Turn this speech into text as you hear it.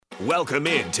Welcome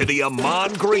in to the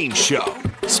Amon Green Show,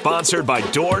 sponsored by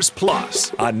Doors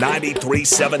Plus on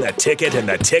 93.7 The Ticket and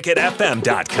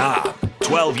theticketfm.com.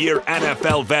 12-year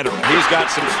NFL veteran. He's got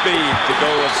some speed to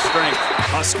go with strength.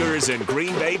 Huskers and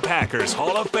Green Bay Packers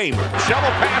Hall of Famer.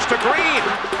 Shovel pass to Green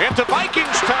into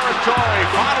Vikings territory.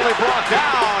 Finally brought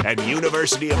down. And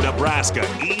University of Nebraska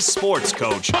eSports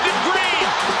coach. Look at Green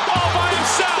all by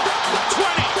himself.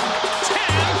 20, 10,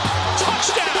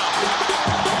 touchdown.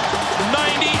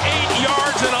 98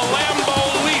 yards and a Lambeau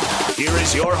leap. Here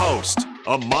is your host,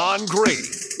 Amon Green.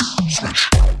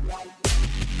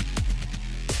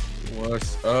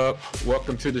 What's up?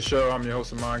 Welcome to the show. I'm your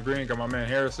host, Amon Green. Got my man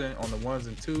Harrison on the ones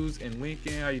and twos in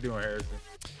Lincoln. How you doing, Harrison?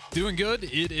 Doing good.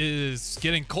 It is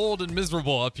getting cold and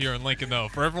miserable up here in Lincoln, though.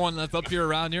 For everyone that's up here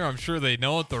around here, I'm sure they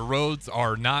know it. The roads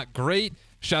are not great.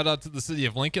 Shout out to the city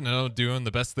of Lincoln. I know doing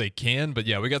the best they can. But,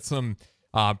 yeah, we got some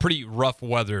pretty rough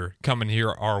weather coming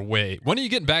here our way. When are you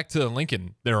getting back to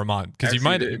Lincoln there, Amon? Because you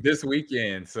might this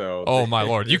weekend. So oh my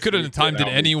Lord, you couldn't have timed it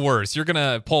any worse. You're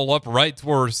gonna pull up right to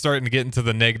where we're starting to get into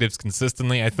the negatives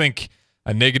consistently. I think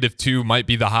a -2 might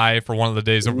be the high for one of the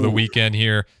days over the weekend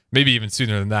here, maybe even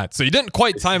sooner than that. So you didn't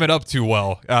quite time it up too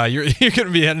well. You're gonna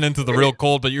be heading into the real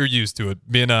cold, but you're used to it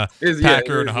being a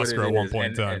Packer and a Husker at one point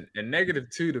in time. And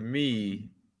 -2 to me,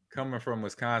 coming from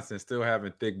Wisconsin, still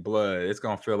having thick blood, it's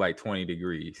going to feel like 20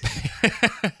 degrees.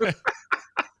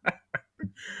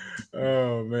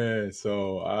 Oh, man.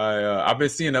 So I've been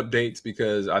seeing updates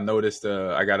because I noticed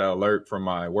I got an alert from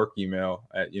my work email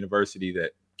at university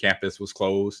that campus was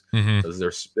closed. Because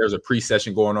there's a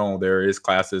pre-session going on. There is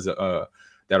classes that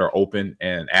are open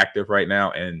and active right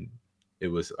now. And it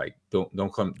was like,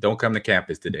 don't come to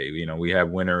campus today. You know, we have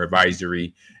winter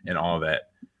advisory and all that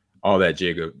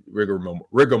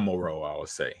rigmarole, I would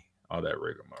say. All that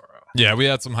rigmarole. Yeah, we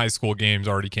had some high school games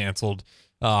already canceled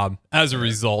as a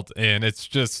result, and it's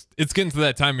getting to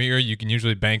that time of year. You can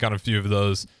usually bank on a few of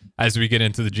those as we get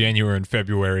into the January and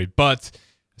February. But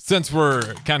since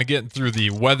we're kind of getting through the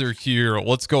weather here,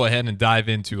 let's go ahead and dive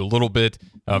into a little bit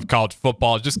of college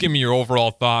football. Just give me your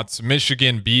overall thoughts.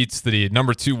 Michigan beats the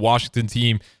number 2 Washington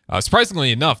team.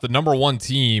 Surprisingly enough, the number 1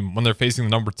 team, when they're facing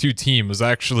the number 2 team, was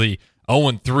actually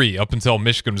 0-3 up until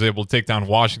Michigan was able to take down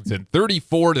Washington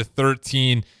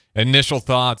 34-13. Initial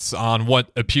thoughts on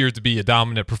what appeared to be a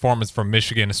dominant performance from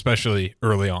Michigan, especially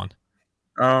early on.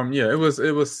 Yeah,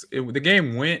 the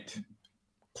game went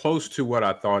close to what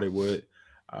I thought it would.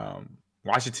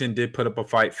 Washington did put up a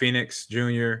fight. Phoenix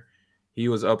Jr., he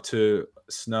was up to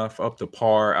snuff, up to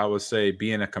par, I would say,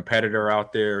 being a competitor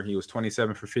out there. He was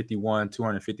 27 for 51,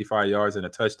 255 yards and a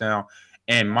touchdown.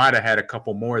 And might have had a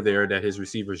couple more there that his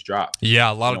receivers dropped.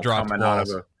 Yeah, a lot of dropped coming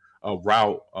balls. Out of a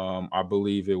route. I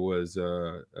believe it was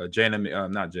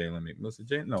Jalen. Not Jalen. Was it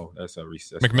Jalen? No, that's a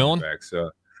recess. McMillan.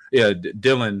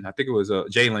 Dylan. I think it was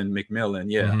Jalen McMillan.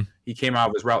 Yeah, He came out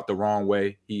of his route the wrong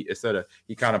way. He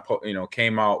kind of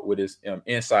came out with his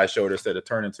inside shoulder instead of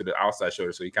turning to the outside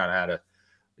shoulder. So he kind of had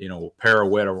to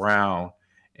pirouette around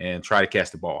and try to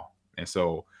catch the ball. And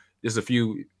so. There's a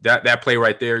few that play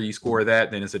right there. You score that,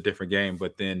 then it's a different game.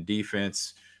 But then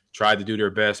defense tried to do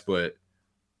their best. But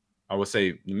I would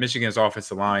say Michigan's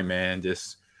offensive line, man,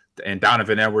 and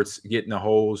Donovan Edwards getting the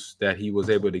holes that he was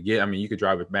able to get. I mean, you could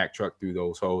drive a Mack truck through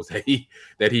those holes that he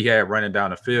had running down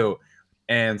the field.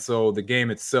 And so the game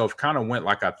itself kind of went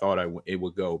like I thought it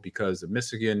would go because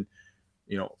Michigan,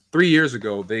 3 years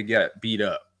ago they got beat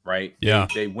up, right? Yeah,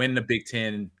 they win the Big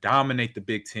Ten, dominate the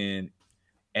Big Ten.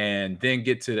 And then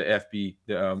get to the FB,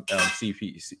 the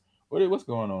CP. What's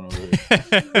going on over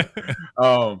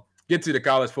here? Get to the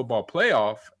college football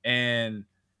playoff and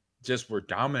just were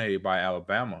dominated by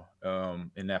Alabama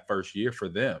in that first year for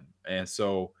them. And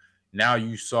so now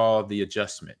you saw the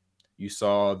adjustment. You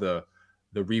saw the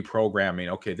reprogramming.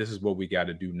 Okay, this is what we got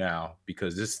to do now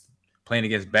because this playing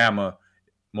against Bama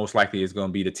most likely is going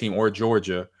to be the team, or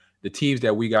Georgia, the teams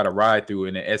that we got to ride through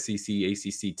in the SEC,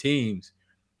 ACC teams.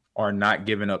 Are not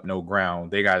giving up no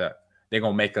ground. They're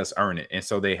gonna make us earn it. And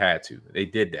so they had to. They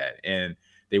did that. And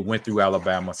they went through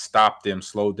Alabama, stopped them,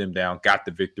 slowed them down, got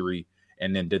the victory,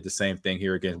 and then did the same thing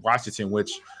here against Washington,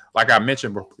 which, like I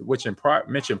mentioned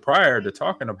prior to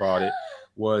talking about it,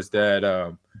 was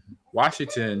that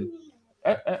Washington.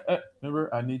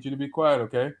 Remember, I need you to be quiet,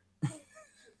 okay?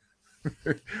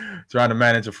 Trying to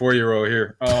manage a 4-year-old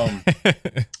here.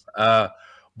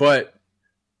 But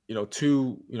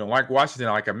like Washington,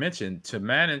 like I mentioned, to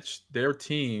manage their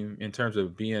team in terms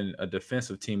of being a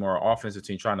defensive team or an offensive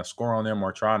team, trying to score on them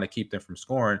or trying to keep them from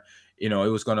scoring, it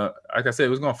was going to, like I said, it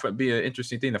was going to be an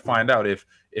interesting thing to find out if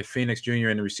Phoenix Jr.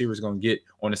 and the receivers going to be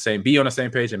on the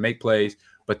same page and make plays.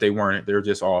 but they weren't. They're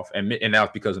just off, and that was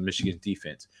because of Michigan's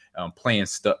defense, playing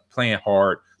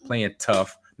hard, playing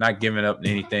tough, not giving up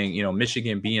anything. You know,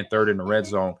 Michigan being third in the red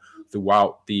zone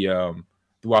throughout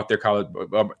their college,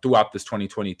 throughout this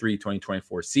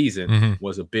 2023-2024 season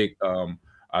was a big,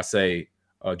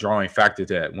 drawing factor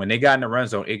to that. When they got in the red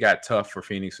zone, it got tough for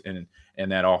Phoenix and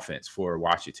that offense for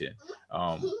Washington.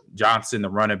 Johnson, the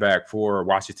running back for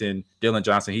Washington, Dylan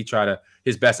Johnson, he tried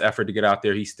his best effort to get out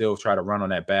there. He still tried to run on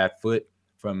that bad foot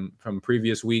from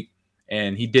previous week,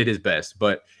 and he did his best,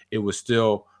 but it was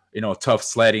still, tough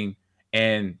sledding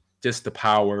and just the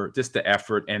power, just the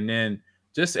effort, and then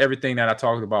just everything that I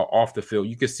talked about off the field.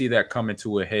 You could see that coming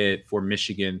to a head for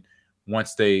Michigan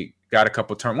once they got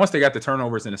once they got the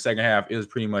turnovers in the second half. It was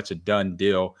pretty much a done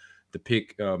deal. The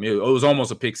pick, it was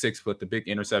almost a pick six, but the big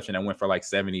interception that went for like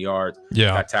 70 yards,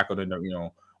 got tackled on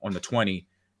the 20.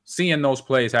 Seeing those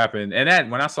plays happen, and that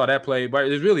when I saw that play, but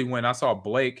it's really when I saw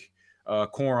Blake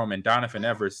Corum and Donovan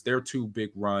Everett, their two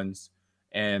big runs,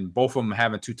 and both of them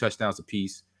having 2 touchdowns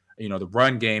apiece. The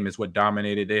run game is what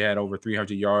dominated. They had over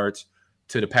 300 yards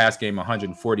to the pass game,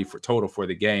 140 for total for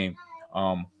the game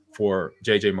for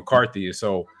J.J. McCarthy.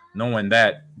 So knowing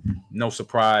that, no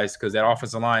surprise, because that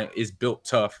offensive line is built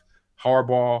tough.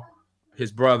 Harbaugh,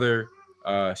 his brother,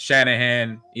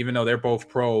 Shanahan, even though they're both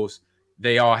pros,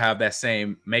 they all have that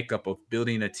same makeup of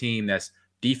building a team that's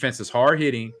defense is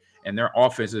hard-hitting, and their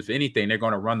offense, if anything, they're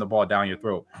going to run the ball down your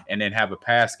throat and then have a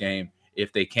pass game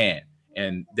if they can.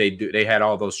 And they had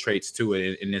all those traits to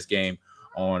it in this game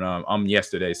on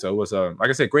yesterday. So it was like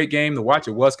I said, great game to watch.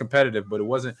 It was competitive, but it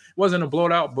wasn't a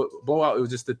blowout. It was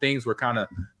just the things were kind of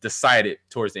decided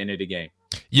towards the end of the game.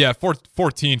 Yeah,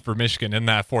 14 for Michigan in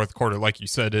that fourth quarter, like you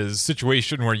said, is a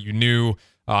situation where you knew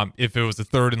if it was a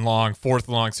 3rd and long, 4th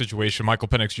and long situation, Michael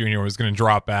Penix Jr. was going to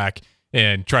drop back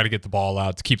and try to get the ball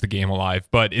out to keep the game alive.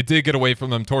 But it did get away from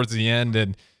them towards the end.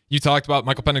 And you talked about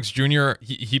Michael Penix Jr.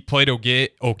 He played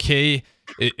okay.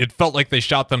 It felt like they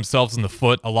shot themselves in the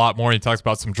foot a lot more. He talks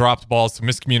about some dropped balls, some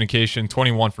miscommunication,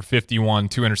 21 for 51,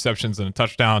 2 interceptions and a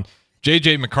touchdown.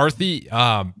 J.J. McCarthy,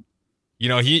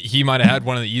 he might have had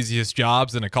one of the easiest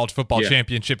jobs in a college football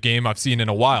championship game I've seen in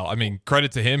a while. I mean,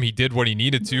 credit to him. He did what he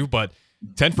needed to, but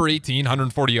 10 for 18,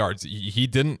 140 yards. He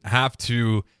didn't have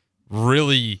to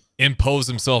really impose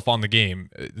himself on the game.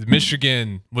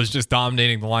 Michigan was just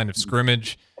dominating the line of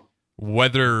scrimmage.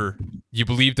 Whether you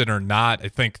believed it or not, I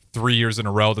think 3 years in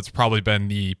a row, that's probably been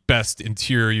the best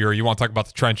interior. You want to talk about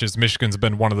the trenches. Michigan's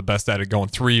been one of the best at it going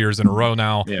 3 years in a row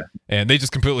now. Yeah. And they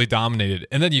just completely dominated.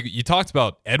 And then you talked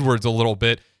about Edwards a little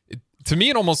bit. To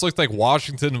me, it almost looked like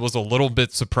Washington was a little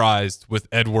bit surprised with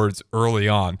Edwards early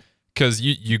on, because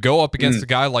you go up against a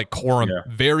guy like Corum,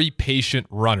 very patient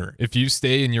runner. If you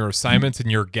stay in your assignments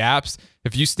and your gaps,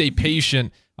 if you stay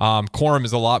patient, Corum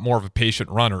is a lot more of a patient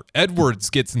runner.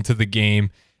 Edwards gets into the game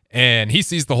and he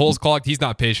sees the holes clogged. He's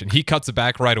not patient. He cuts it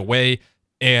back right away,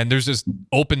 and there's just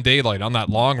open daylight on that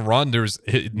long run. There's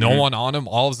no one on him.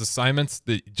 All of his assignments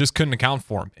that just couldn't account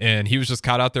for him, and he was just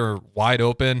caught out there wide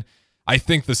open. I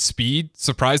think the speed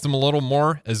surprised him a little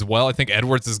more as well. I think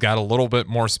Edwards has got a little bit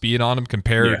more speed on him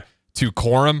compared to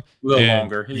Corum. A little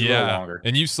longer. He's a little longer.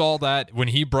 And you saw that when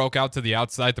he broke out to the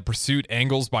outside, the pursuit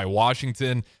angles by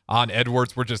Washington on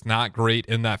Edwards were just not great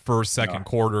in that second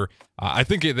quarter. I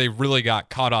think they really got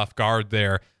caught off guard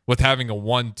there with having a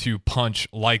 1-2 punch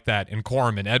like that in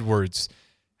Corum and Edwards.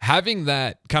 Having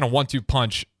that kind of 1-2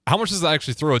 punch, how much does that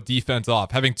actually throw a defense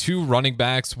off? Having 2 running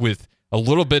backs with a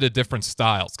little bit of different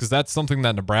styles, because that's something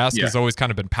that Nebraska has always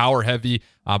kind of been power heavy.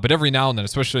 But every now and then,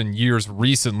 especially in years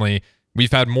recently,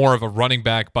 we've had more of a running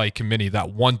back by committee, that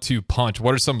 1-2 punch.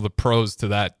 What are some of the pros to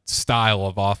that style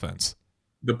of offense?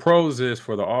 The pros is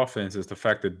for the offense is the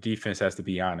fact that defense has to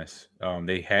be honest.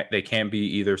 They can't be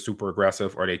either super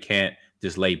aggressive or they can't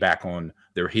just lay back on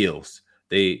their heels.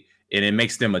 And it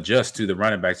makes them adjust to the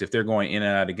running backs if they're going in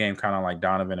and out of the game, kind of like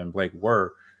Donovan and Blake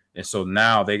were. And so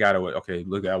now they got to,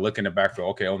 look in the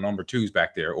backfield. Okay, number 2's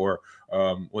back there. Or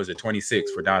was it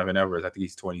 26 for Donovan Everett? I think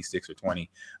he's 26 or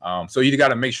 20. So you got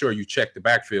to make sure you check the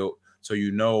backfield so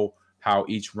you know how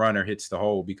each runner hits the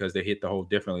hole, because they hit the hole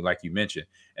differently, like you mentioned.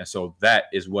 And so that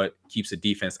is what keeps the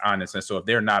defense honest. And so if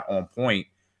they're not on point,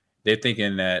 they're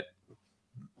thinking that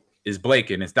it's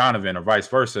Blake and it's Donovan or vice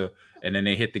versa, and then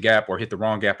they hit the gap or hit the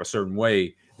wrong gap a certain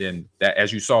way, then that,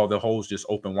 as you saw, the holes just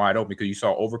open wide open, because you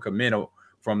saw overcommit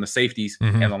from the safeties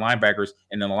and the linebackers,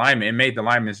 and then the linemen. It made the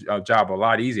linemen's job a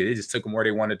lot easier. They just took them where they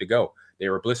wanted to go. They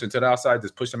were blitzing to the outside,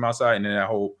 just pushed them outside, and then that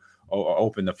whole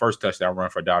opened. The first touchdown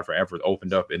run for Dodd for Everett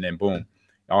opened up, and then boom.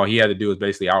 All he had to do was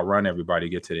basically outrun everybody to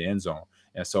get to the end zone.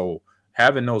 And so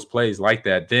having those plays like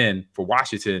that, then for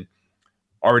Washington,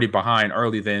 already behind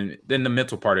early, then the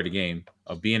mental part of the game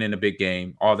of being in a big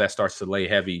game, all that starts to lay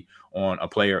heavy on a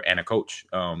player and a coach.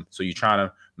 So you're trying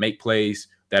to make plays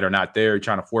that are not there. You're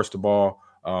trying to force the ball.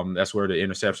 That's where the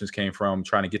interceptions came from,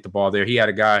 trying to get the ball there. He had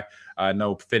a guy, I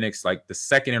know Phoenix, like the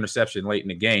second interception late in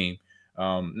the game.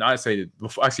 I'd say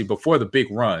before the big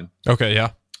run. Okay,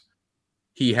 yeah.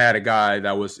 He had a guy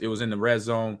it was in the red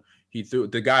zone. He threw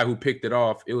the guy who picked it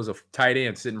off. It was a tight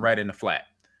end sitting right in the flat,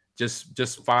 just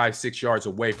 5-6 yards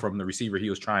away from the receiver he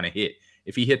was trying to hit.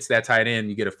 If he hits that tight end,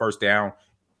 you get a first down.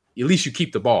 At least you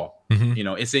keep the ball.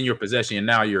 Mm-hmm. It's in your possession, and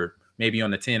now you're maybe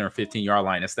on the 10 or 15-yard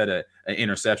line instead of an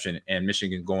interception and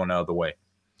Michigan going the other way.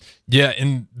 Yeah,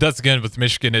 and that's again with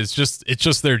Michigan it's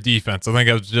just their defense. I think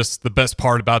it was just the best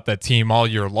part about that team all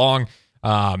year long.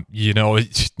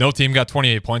 No team got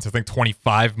 28 points. I think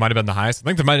 25 might have been the highest. I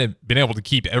think they might have been able to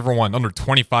keep everyone under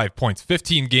 25 points.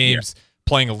 15 games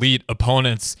playing elite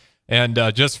opponents. And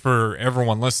just for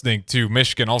everyone listening to,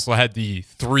 Michigan also had the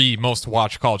 3 most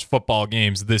watched college football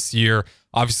games this year.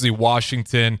 Obviously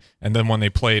Washington, and then when they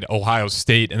played Ohio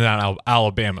State, and then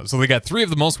Alabama. So they got 3 of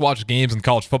the most watched games in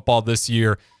college football this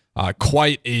year.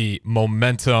 Quite a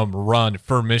momentum run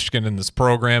for Michigan in this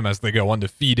program as they go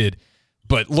undefeated.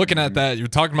 But looking at that, you're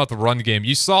talking about the run game.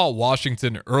 You saw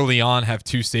Washington early on have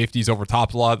 2 safeties over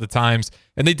top a lot of the times,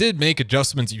 and they did make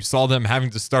adjustments. You saw them having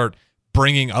to start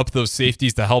bringing up those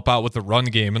safeties to help out with the run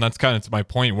game, and that's kind of to my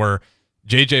point where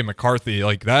J.J. McCarthy,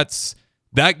 like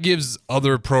that gives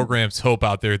other programs hope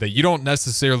out there that you don't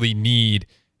necessarily need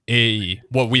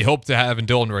what we hope to have in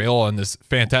Dylan Raiola and this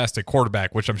fantastic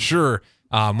quarterback, which I'm sure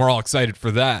we're all excited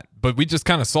for that. But we just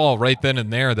kind of saw right then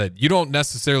and there that you don't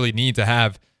necessarily need to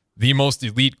have the most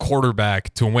elite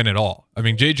quarterback to win it all. I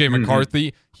mean, J.J.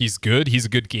 McCarthy, he's good. He's a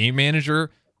good game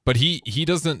manager, but he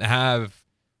doesn't have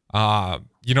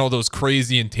those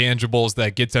crazy intangibles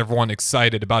that gets everyone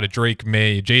excited about a Drake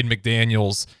May, Jaden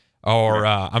McDaniels, or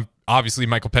I'm obviously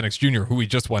Michael Penix Jr., who he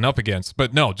just went up against.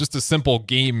 But no, just a simple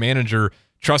game manager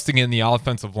trusting in the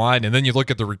offensive line. And then you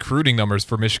look at the recruiting numbers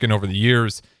for Michigan over the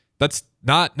years. That's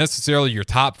not necessarily your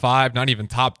top 5, not even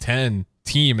top 10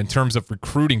 team in terms of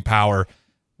recruiting power.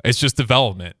 It's just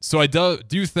development. So I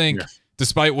do think,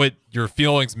 despite what your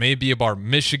feelings may be about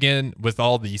Michigan with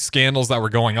all the scandals that were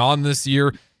going on this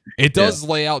year, it does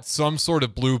lay out some sort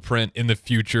of blueprint in the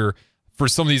future for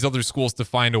some of these other schools to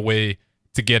find a way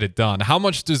to get it done. How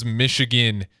much does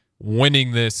Michigan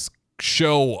winning this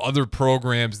show other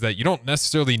programs that you don't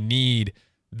necessarily need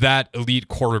that elite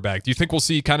quarterback? Do you think we'll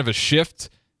see kind of a shift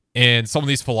in some of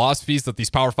these philosophies that these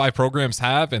Power 5 programs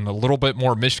have and a little bit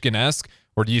more Michigan-esque?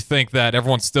 Or do you think that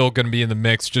everyone's still going to be in the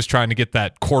mix just trying to get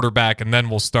that quarterback and then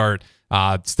we'll start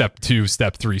step 2,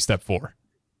 step 3, step 4?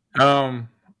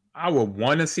 I would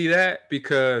want to see that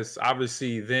because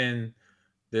obviously then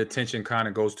the attention kind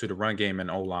of goes to the run game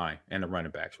and O-line and the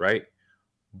running backs, right?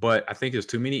 But I think there's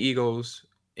too many egos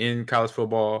in college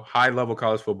football, high-level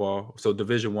college football, so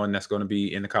Division I that's going to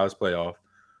be in the college playoff,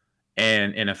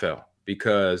 and NFL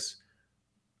because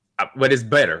but it's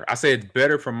better. I say it's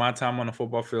better from my time on the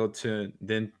football field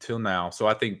till now. So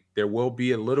I think there will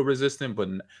be a little resistance, but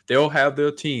they'll have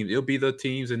their teams. It'll be the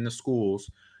teams in the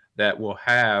schools that will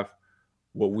have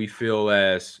what we feel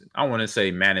as, I want to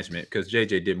say management, because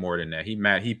JJ did more than that.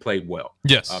 He played well.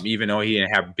 Yes. Even though he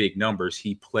didn't have big numbers,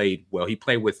 he played well. He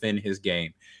played within his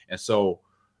game. And so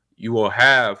you will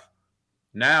have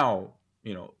now,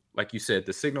 like you said,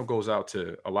 the signal goes out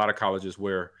to a lot of colleges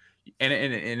where,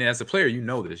 and as a player,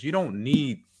 this, you don't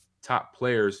need top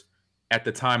players at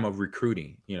the time of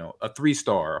recruiting, a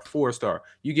 3-star, a 4-star,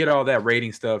 you get all that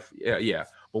rating stuff. Yeah.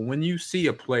 But when you see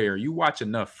a player, you watch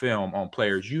enough film on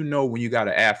players, when you got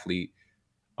an athlete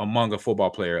among a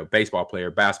football player, a baseball player,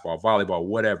 basketball, volleyball,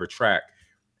 whatever, track.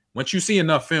 Once you see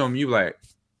enough film, you like,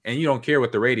 and you don't care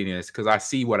what the rating is because I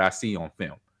see what I see on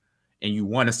film. And you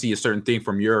want to see a certain thing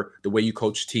from the way you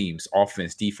coach teams,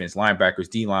 offense, defense, linebackers,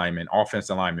 D linemen,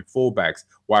 offensive linemen, fullbacks,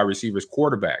 wide receivers,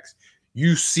 quarterbacks.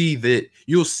 You'll see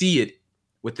it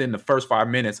within the first 5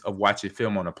 minutes of watching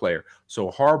film on a player. So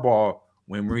Harbaugh,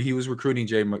 when he was recruiting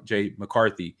Jay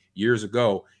McCarthy years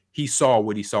ago, he saw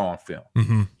what he saw on film.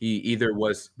 Mm-hmm. He either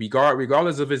was,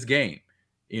 regardless of his game,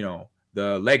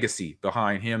 the legacy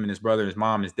behind him and his brother, his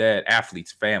mom, his dad,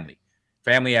 athletes,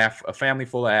 a family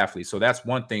full of athletes. So that's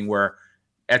one thing where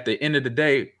at the end of the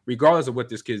day, regardless of what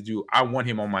this kid do, I want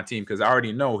him on my team because I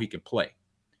already know he can play.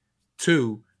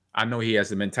 2, I know he has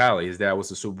the mentality. His dad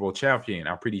was a Super Bowl champion.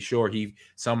 I'm pretty sure he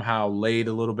somehow laid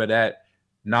a little bit of that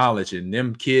knowledge and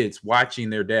them kids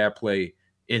watching their dad play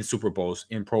in Super Bowls,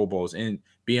 in Pro Bowls, and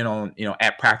being on,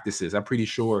 at practices. I'm pretty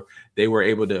sure they were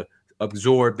able to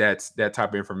absorb that type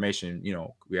of information.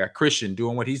 We got Christian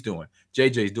doing what he's doing.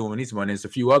 JJ's doing what he's doing. There's a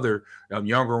few other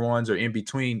younger ones or in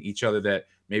between each other that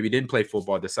maybe didn't play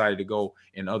football, decided to go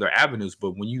in other avenues.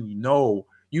 But when you know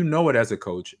it as a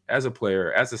coach, as a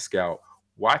player, as a scout,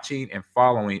 watching and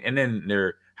following, and then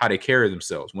how they carry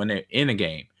themselves when they're in a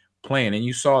game playing. And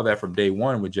you saw that from day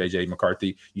one with JJ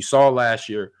McCarthy. You saw last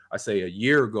year, I say a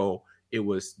year ago, it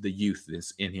was the youth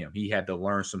that's in him. He had to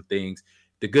learn some things.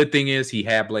 The good thing is he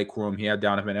had Blake Corum, he had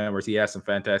Donovan Edwards, he had some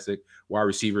fantastic wide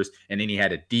receivers, and then he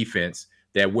had a defense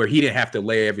that where he didn't have to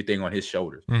lay everything on his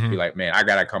shoulders. Be like, man, I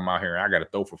got to come out here and I got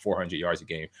to throw for 400 yards a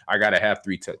game. I got to have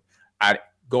 3 touchdowns. I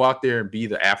go out there and be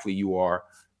the athlete you are.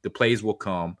 The plays will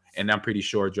come, and I'm pretty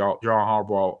sure John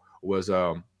Harbaugh was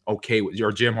okay with,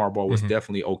 or Jim Harbaugh was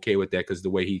definitely okay with that, because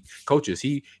the way he coaches,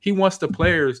 he wants the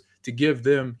players to give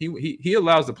them. He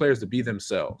allows the players to be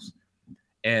themselves,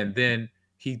 and then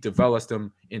he develops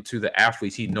them into the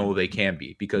athletes he know they can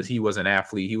be, because he was an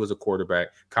athlete. He was a quarterback,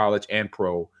 college and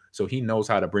pro. So he knows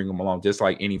how to bring them along, just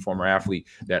like any former athlete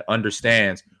that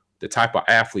understands the type of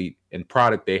athlete and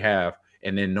product they have,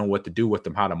 and then know what to do with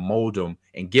them, how to mold them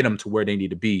and get them to where they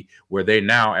need to be, where they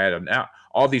now at. Now,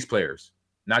 all these players,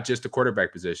 not just the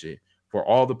quarterback position, for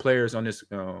all the players on this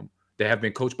that have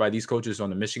been coached by these coaches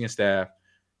on the Michigan staff,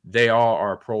 they all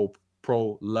are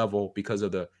pro level because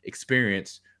of the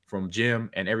experience from Jim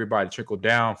and everybody trickled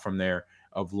down from there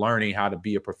of learning how to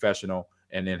be a professional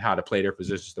and then how to play their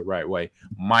positions the right way,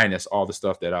 minus all the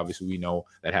stuff that obviously we know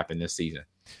that happened this season.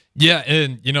 Yeah,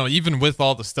 and, even with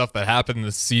all the stuff that happened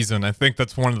this season, I think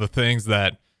that's one of the things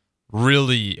that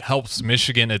really helps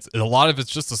Michigan. A lot of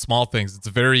it's just the small things. It's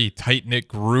a very tight-knit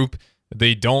group.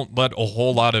 They don't let a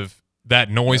whole lot of that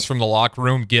noise from the locker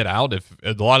room get out. If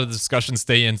a lot of the discussions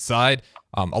stay inside,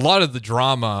 a lot of the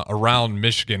drama around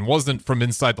Michigan wasn't from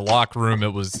inside the locker room.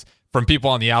 It was from people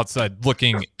on the outside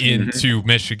looking into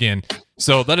Michigan.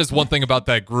 So that is one thing about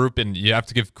that group, and you have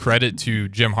to give credit to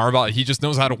Jim Harbaugh. He just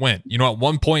knows how to win. At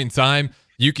one point in time,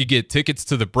 you could get tickets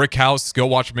to the Brick House, go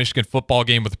watch a Michigan football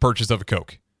game with the purchase of a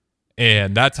Coke.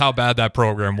 And that's how bad that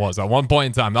program was. At one point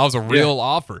in time, that was a real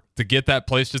offer to get that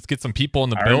place, just get some people in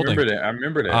the building. I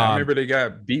remember that. I remember they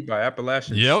got beat by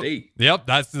Appalachian State. Yep,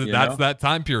 that's that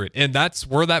time period. And that's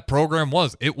where that program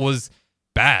was. It was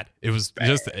bad. It was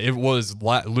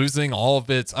losing all of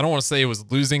its, I don't want to say it was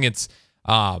losing its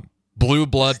blue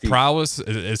blood prowess,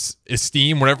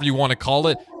 esteem, whatever you want to call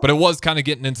it, but it was kind of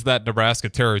getting into that Nebraska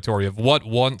territory of what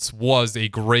once was a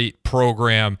great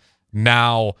program,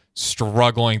 now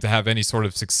struggling to have any sort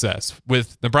of success.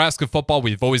 With Nebraska football,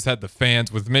 we've always had the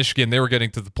fans. With Michigan, they were getting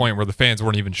to the point where the fans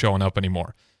weren't even showing up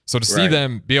anymore. So to see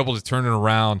them be able to turn it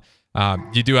around,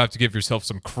 you do have to give yourself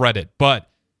some credit. But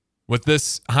with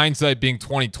this hindsight being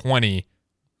 2020,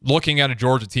 looking at a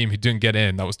Georgia team who didn't get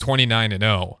in, that was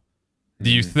 29-0, do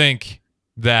you think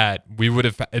that we would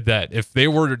have, that if they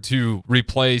were to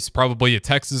replace probably a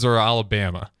Texas or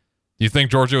Alabama, do you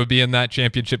think Georgia would be in that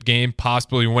championship game,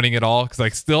 possibly winning it all? Because I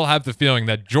still have the feeling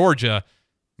that Georgia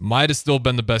might have still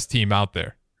been the best team out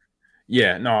there.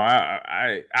 Yeah, no,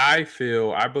 I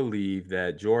believe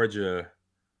that Georgia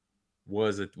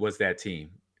was that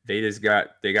team. They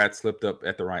got slipped up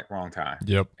at the wrong time.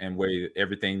 Yep. And way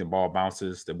everything, the ball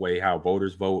bounces, the way how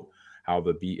voters vote, how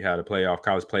the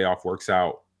college playoff works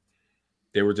out.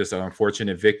 They were just an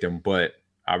unfortunate victim. But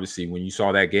obviously, when you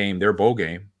saw that game, their bowl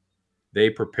game, they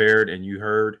prepared, and you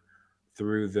heard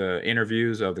through the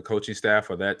interviews of the coaching staff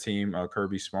of that team,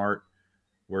 Kirby Smart,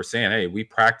 were saying, hey, we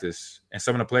practice. And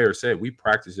some of the players said, we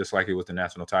practice just like it was the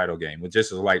national title game. It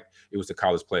just was like it was the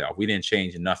college playoff. We didn't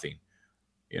change nothing,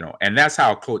 and that's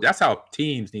how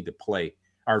teams need to play,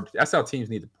 or that's how teams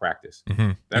need to practice.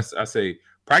 I say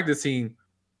practicing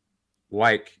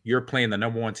like you're playing the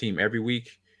number one team every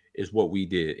week is what we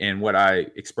did, and what I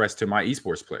expressed to my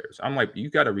esports players. I'm like, you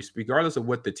got to, regardless of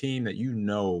what the team that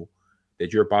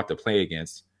that you're about to play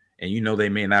against, and they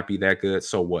may not be that good,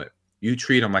 so what? You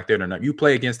treat them like you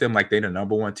play against them like they're the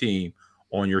number one team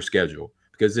on your schedule.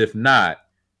 Because if not,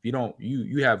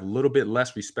 you have a little bit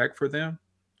less respect for them,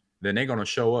 then they're going to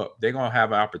show up. They're going to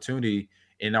have an opportunity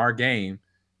in our game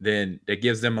then that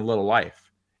gives them a little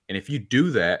life. And if you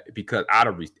do that because out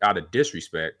of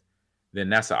disrespect, then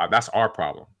that's our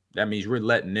problem. That means we're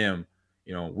letting them,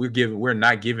 we're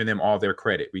not giving them all their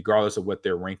credit, regardless of what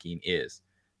their ranking is.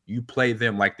 You play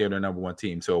them like they're the number one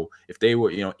team. So if they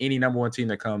were, any number one team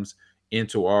that comes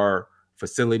into our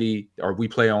facility, or we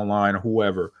play online, or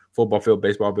whoever, football field,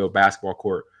 baseball field, basketball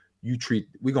court,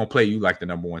 we're going to play you like the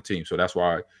number one team. So that's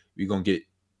why we're going to get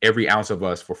every ounce of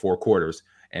us for 4 quarters.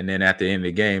 And then at the end of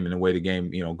the game and the way the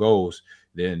game, goes,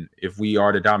 then if we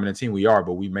are the dominant team, we are,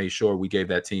 but we made sure we gave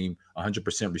that team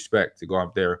 100% respect to go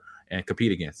out there and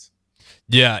compete against.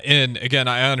 Yeah, and again,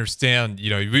 I understand,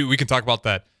 we can talk about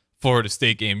that Florida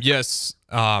State game. Yes,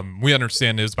 we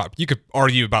understand you could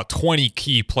argue about 20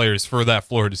 key players for that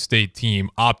Florida State team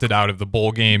opted out of the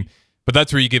bowl game, but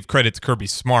that's where you give credit to Kirby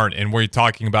Smart and where you're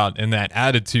talking about in that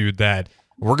attitude that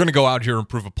we're going to go out here and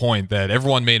prove a point that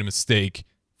everyone made a mistake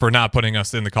for not putting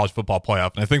us in the college football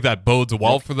playoff. And I think that bodes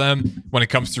well for them when it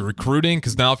comes to recruiting,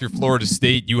 because now if you're Florida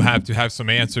State, you have to have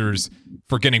some answers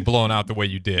for getting blown out the way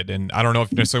you did. And I don't know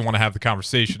if you necessarily want to have the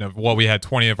conversation of, well, we had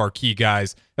 20 of our key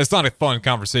guys. That's not a fun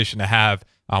conversation to have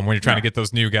when you're trying to get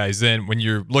those new guys in. When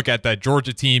you look at that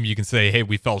Georgia team, you can say, hey,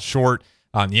 we fell short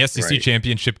on the SEC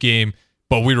championship game,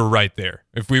 but we were right there.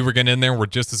 If we were getting in there, we're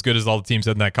just as good as all the teams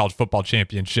in that college football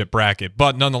championship bracket.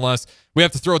 But nonetheless, we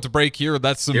have to throw it to break here.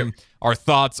 That's our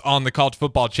thoughts on the college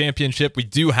football championship. We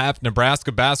do have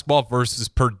Nebraska basketball versus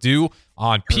Purdue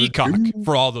on Peacock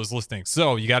for all those listening.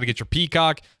 So you got to get your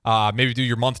Peacock. Maybe do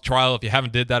your month trial if you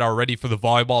haven't did that already for the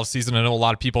volleyball season. I know a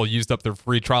lot of people used up their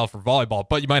free trial for volleyball,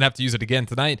 but you might have to use it again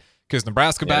tonight because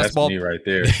Nebraska basketball. That's me right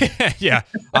there. Yeah,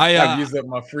 I've used up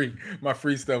my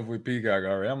free stuff with Peacock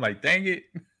already. I'm like, dang it.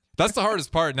 That's the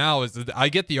hardest part now is that I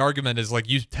get the argument is like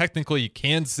you technically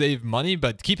can save money,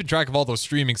 but keeping track of all those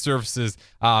streaming services,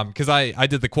 because I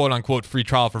did the quote-unquote free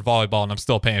trial for volleyball, and I'm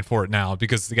still paying for it now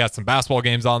because they got some basketball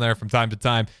games on there from time to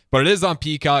time. But it is on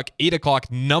Peacock, 8 o'clock,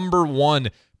 number 1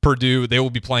 Purdue. They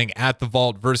will be playing at the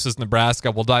Vault versus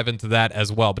Nebraska. We'll dive into that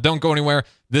as well. But don't go anywhere.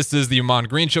 This is the Amon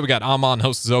Green Show. We got Amon,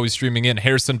 host as always, streaming in.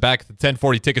 Harrison back at the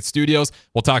 1040 Ticket Studios.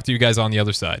 We'll talk to you guys on the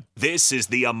other side. This is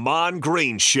the Amon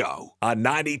Green Show on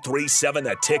 93.7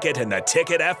 The Ticket and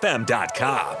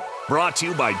theticketfm.com. Brought to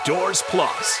you by Doors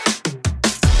Plus.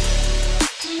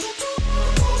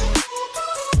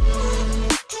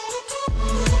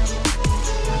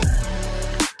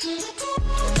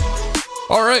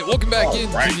 All right, welcome back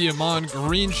into the Amon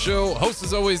Green Show. Host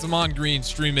as always, Amon Green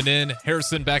streaming in.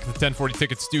 Harrison back at the 1040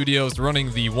 Ticket Studios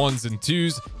running the 1s and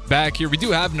 2s back here. We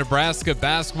do have Nebraska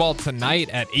basketball tonight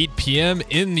at 8 p.m.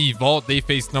 in the Vault. They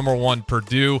face number 1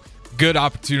 Purdue. Good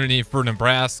opportunity for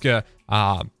Nebraska.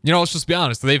 Let's just be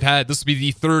honest. This will be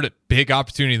the third big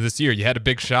opportunity this year. You had a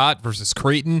big shot versus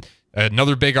Creighton.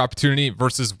 Another big opportunity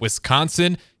versus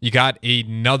Wisconsin. You got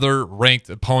another ranked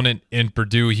opponent in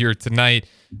Purdue here tonight.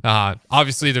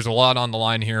 Obviously, there's a lot on the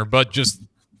line here, but just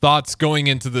thoughts going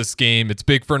into this game. It's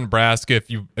big for Nebraska.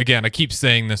 I keep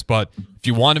saying this, but if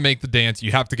you want to make the dance,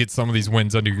 you have to get some of these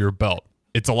wins under your belt.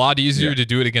 It's a lot easier to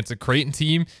do it against a Creighton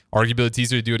team. Arguably, it's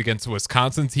easier to do it against a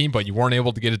Wisconsin team, but you weren't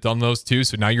able to get it done those two.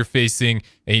 So now you're facing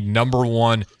a number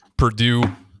 1 Purdue.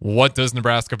 What does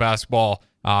Nebraska basketball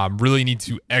really need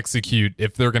to execute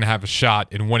if they're going to have a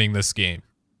shot in winning this game?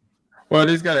 Well,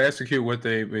 they've got to execute what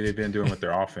they've been doing with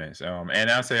their offense, and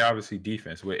I say obviously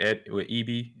defense with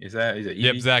Eby. Is it Eby?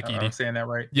 Yep, Zach Edey. I'm saying that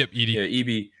right? Yep, Edey.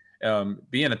 Yeah, Eby.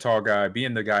 Being a tall guy,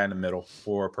 being the guy in the middle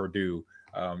for Purdue,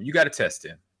 you got to test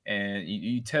him, and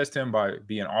you test him by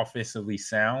being offensively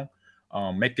sound,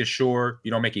 making sure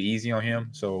you don't make it easy on him.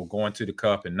 So going to the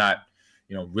cup and not,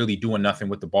 really doing nothing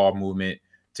with the ball movement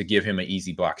to give him an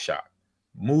easy block shot.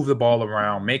 Move the ball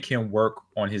around, make him work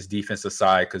on his defensive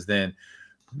side, because then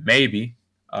maybe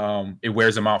it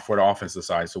wears him out for the offensive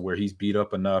side. So where he's beat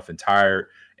up enough and tired,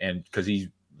 and because he's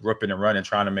ripping and running,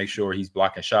 trying to make sure he's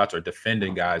blocking shots or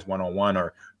defending guys one-on-one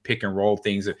or pick and roll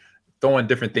things, throwing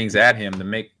different things at him to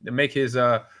make his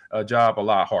job a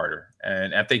lot harder.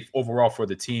 And I think overall for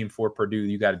the team, for Purdue,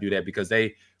 you got to do that because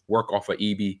they work off of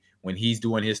Eby. When he's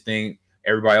doing his thing,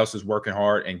 everybody else is working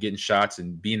hard and getting shots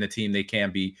and being the team they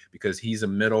can be, because he's a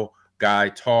middle guy,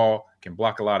 tall, can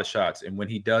block a lot of shots. And when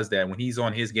he does that, when he's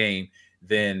on his game,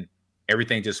 then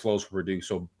everything just flows for Purdue.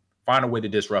 So find a way to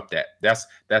disrupt that.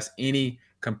 That's any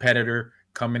competitor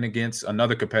coming against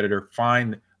another competitor.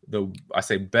 Find the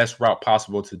best route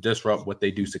possible to disrupt what they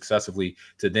do successfully,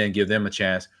 to then give them a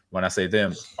chance. When I say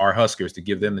them, our Huskers, to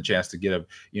give them the chance to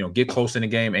get close in the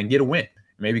game and get a win.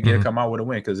 Maybe come out with a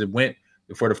win, because it went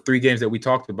for the 3 games that we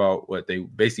talked about. They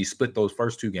basically split those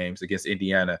first 2 games against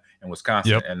Indiana and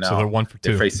Wisconsin. Yep. And now so they're 1 for 2.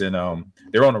 They're facing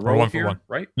they're on the road here,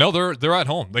 right? No, they're at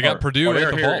home. They got Purdue they're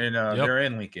at the here Vault. and they're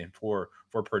in Lincoln for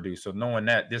Purdue. So knowing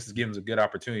that, this gives them a good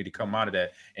opportunity to come out of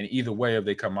that. And either way, if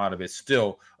they come out of it,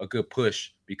 still a good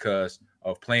push because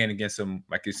of playing against some,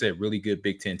 like you said, really good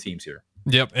Big Ten teams here.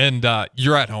 Yep, and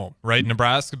you're at home, right?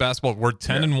 Nebraska basketball, we're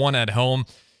 10-1 at home.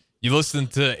 You listen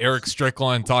to Eric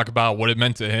Strickland talk about what it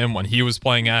meant to him when he was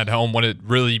playing at home, what it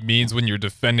really means when you're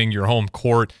defending your home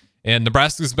court. And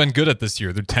Nebraska's been good at this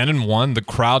year. They're 10-1. The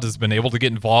crowd has been able to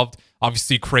get involved.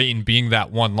 Obviously, Creighton being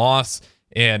that one loss.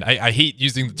 And I hate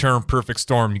using the term perfect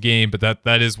storm game, but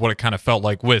that is what it kind of felt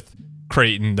like with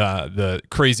Creighton, the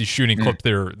crazy shooting clip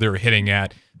they're hitting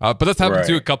at. But that's happened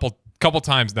to a couple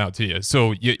times now to you.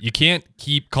 So you can't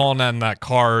keep calling on that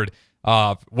card.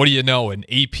 What do you know? An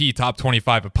AP top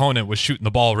 25 opponent was shooting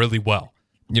the ball really well.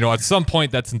 At some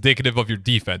point, that's indicative of your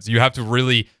defense. You have to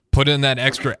really put in that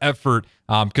extra effort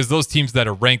because those teams that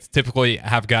are ranked typically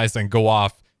have guys that can go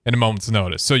off in a moment's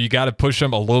notice. So you got to push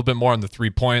them a little bit more on the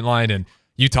three-point line. And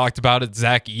you talked about it,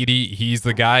 Zach Edey. He's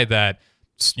the guy that,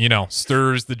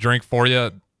 stirs the drink for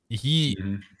you. He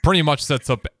pretty much sets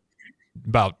up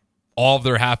about all of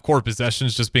their half-court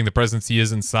possessions, just being the presence he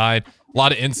is inside. A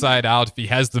lot of inside out. If he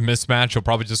has the mismatch, he'll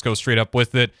probably just go straight up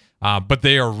with it. But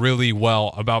they are really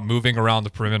well about moving around the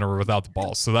perimeter without the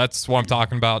ball. So that's what I'm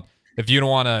talking about. If you don't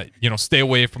want to, stay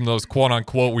away from those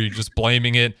quote-unquote where you're just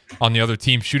blaming it on the other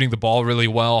team shooting the ball really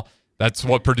well, that's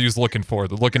what Purdue's looking for.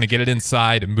 They're looking to get it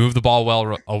inside and move the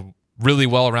ball really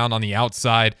well around on the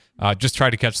outside. Just try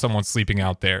to catch someone sleeping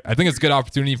out there. I think it's a good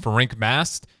opportunity for Rink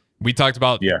Mast. We talked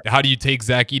about how do you take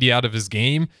Zach Edey out of his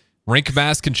game. Rink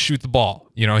Mast can shoot the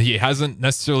ball. He hasn't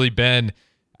necessarily been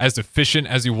as efficient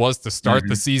as he was to start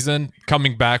the season.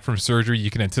 Coming back from surgery, you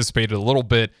can anticipate it a little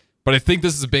bit. But I think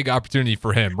this is a big opportunity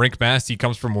for him. Rink Mast, he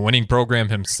comes from a winning program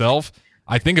himself.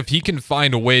 I think if he can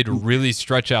find a way to really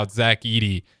stretch out Zach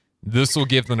Edey, this will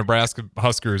give the Nebraska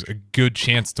Huskers a good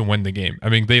chance to win the game. I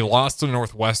mean, they lost to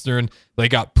Northwestern. They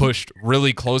got pushed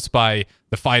really close by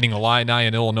the Fighting Illini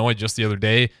in Illinois just the other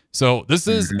day. So this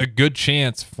is a good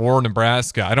chance for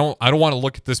Nebraska. I don't want to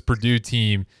look at this Purdue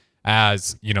team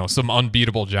as, some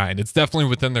unbeatable giant. It's definitely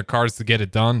within their cards to get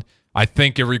it done. I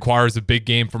think it requires a big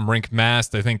game from Rink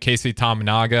Mast. I think Casey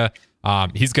Tominaga,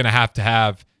 he's going to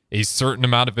have a certain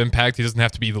amount of impact. He doesn't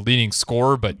have to be the leading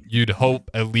scorer, but you'd hope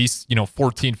at least,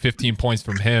 14, 15 points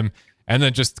from him, and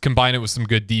then just combine it with some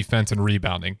good defense and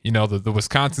rebounding. The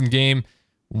Wisconsin game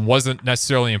wasn't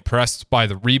necessarily impressed by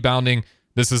the rebounding.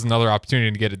 This is another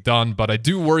opportunity to get it done, but I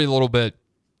do worry a little bit.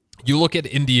 You look at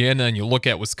Indiana and you look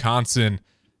at Wisconsin,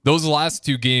 those last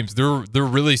two games, they're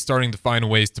really starting to find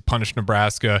ways to punish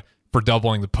Nebraska for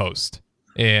doubling the post.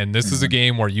 And this is a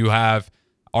game where you have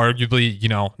arguably,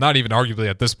 not even arguably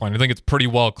at this point, I think it's pretty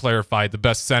well clarified, the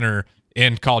best center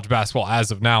in college basketball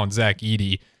as of now in Zach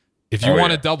Edey. If you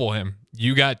want to double him,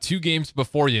 you got 2 games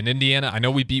before you in Indiana. I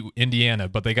know we beat Indiana,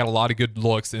 but they got a lot of good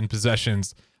looks in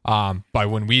possessions. By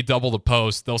when we double the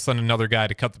post, they'll send another guy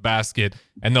to cut the basket,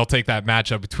 and they'll take that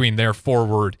matchup between their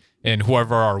forward and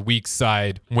whoever our weak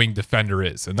side wing defender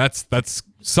is. And that's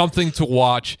something to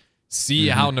watch. See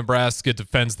how Nebraska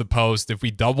defends the post. If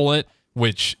we double it,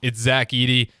 which it's Zach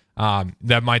Edey,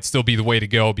 that might still be the way to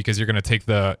go because you're going to take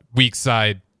the weak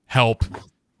side help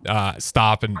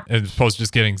stop and as opposed to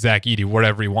just getting Zach Edey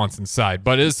whatever he wants inside.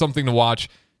 But it is something to watch.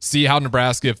 See how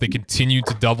Nebraska, if they continue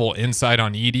to double inside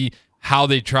on Edey, how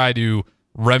they try to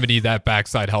remedy that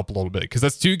backside help a little bit. Because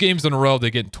that's 2 games in a row they're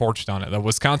getting torched on it. The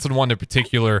Wisconsin one in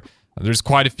particular, there's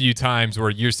quite a few times where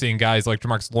you're seeing guys like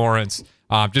DeMarcus Lawrence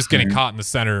just getting caught in the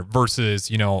center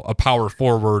versus, a power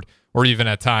forward or even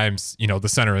at times, the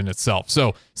center in itself.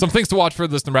 So some things to watch for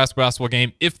this Nebraska basketball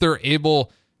game. If they're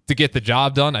able to get the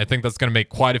job done, I think that's going to make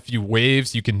quite a few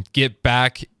waves. You can get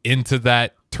back into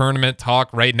that tournament talk.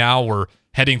 Right now, we're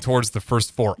heading towards the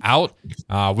first 4 out,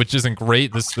 which isn't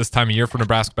great this time of year for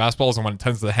Nebraska basketball, and when it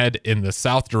tends to head in the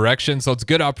south direction. So it's a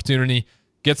good opportunity.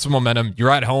 Get some momentum. You're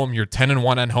at home. You're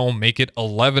 10-1 at home. Make it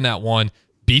 11-1.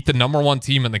 Beat the number 1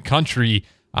 team in the country.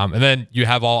 And then you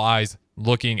have all eyes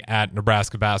looking at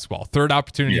Nebraska basketball. Third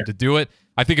opportunity to do it.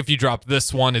 I think if you drop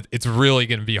this one, it's really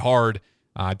going to be hard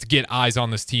to get eyes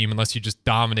on this team unless you just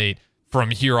dominate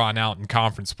from here on out in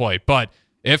conference play. But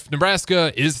if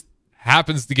Nebraska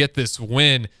happens to get this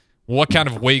win, what kind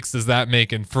of wakes does that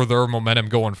make and for their momentum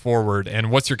going forward?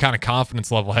 And what's your kind of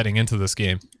confidence level heading into this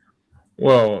game?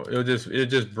 Well, it'll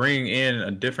just bring in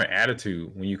a different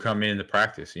attitude when you come into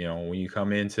practice. When you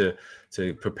come in to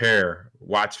prepare,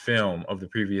 watch film of the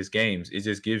previous games, it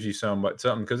just gives you something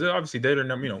because obviously they're the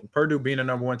number. Purdue being a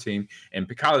number 1 team, and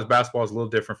college basketball is a little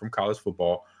different from college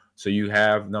football. So you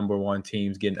have number 1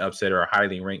 teams getting upset or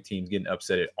highly ranked teams getting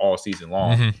upset all season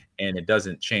long, and it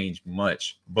doesn't change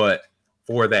much. But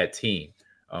for that team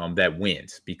that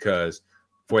wins, because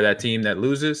for that team that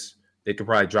loses, they could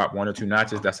probably drop 1 or 2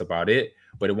 notches. That's about it.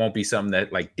 But it won't be something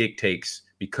that dictates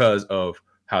because of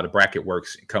how the bracket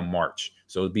works come March.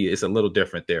 So it's a little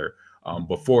different there.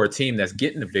 But for a team that's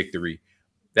getting the victory,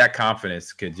 that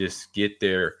confidence can just get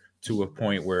there to a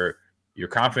point where your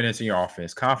confidence in your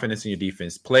offense, confidence in your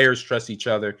defense. Players trust each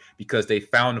other because they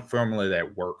found a formula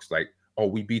that works. Like, oh,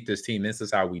 we beat this team. This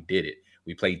is how we did it.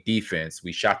 We played defense.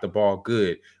 We shot the ball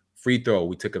good. Free throw.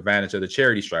 We took advantage of the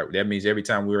charity stripe. That means every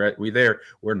time we're there,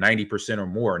 we're 90% or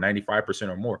more, 95%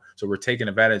 or more. So we're taking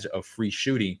advantage of free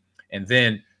shooting. And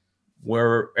then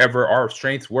wherever our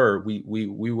strengths were, we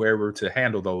were able to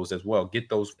handle those as well, get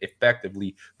those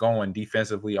effectively going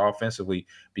defensively, offensively,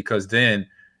 because then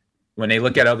when they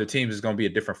look at other teams, it's going to be a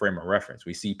different frame of reference.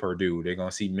 We see Purdue, they're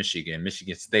going to see Michigan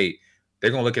State.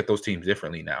 They're going to look at those teams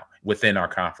differently now within our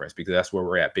conference because that's where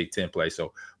we're at, Big Ten play.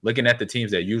 So looking at the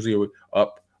teams that usually are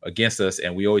up against us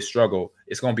and we always struggle,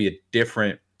 it's going to be a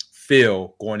different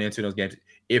feel going into those games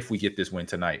if we get this win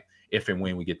tonight, if and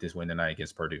when we get this win tonight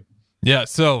against Purdue. Yeah,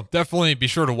 so definitely be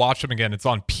sure to watch them again. It's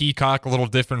on Peacock, a little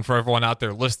different for everyone out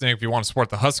there listening. If you want to support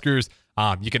the Huskers,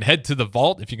 you can head to the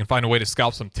Vault if you can find a way to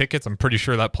scalp some tickets. I'm pretty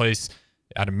sure that place,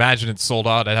 I'd imagine it's sold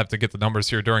out. I'd have to get the numbers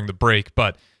here during the break.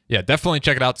 But yeah, definitely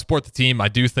check it out. Support the team. I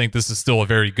do think this is still a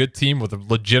very good team with a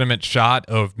legitimate shot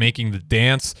of making the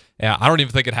dance. I don't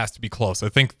even think it has to be close. I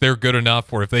think they're good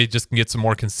enough where if they just can get some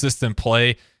more consistent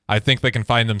play, I think they can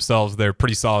find themselves there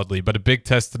pretty solidly. But a big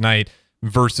test tonight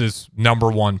versus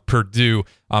number 1 Purdue.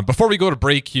 Before we go to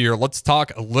break here, let's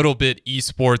talk a little bit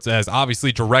esports. As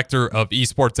obviously director of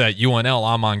esports at UNL,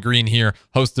 Amon Green here,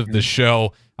 host of the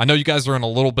show. I know you guys are in a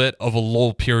little bit of a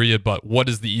lull period, but what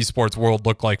does the esports world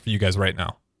look like for you guys right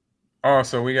now? Oh,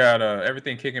 so we got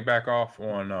everything kicking back off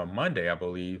on Monday, I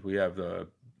believe. We have the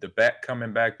back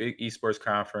coming back, big esports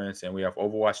conference, and we have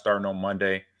Overwatch starting on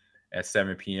Monday at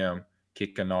 7 p.m.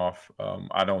 kicking off.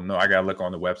 I don't know. I got to look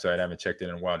on the website. I haven't checked it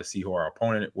in a while to see who our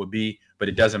opponent would be, but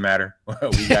it doesn't matter.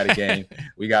 We got a game.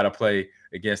 We got to play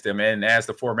against them. And as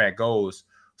the format goes,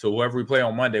 so whoever we play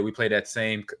on Monday, we play that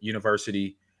same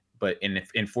university, but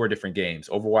in 4 different games.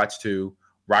 Overwatch 2,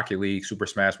 Rocket League, Super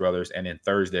Smash Brothers, and then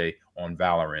Thursday on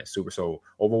Valorant. So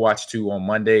Overwatch 2 on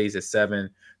Mondays at 7,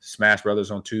 Smash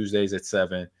Brothers on Tuesdays at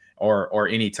 7, or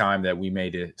any time that we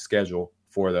made a schedule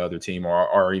for the other team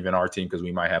or even our team, because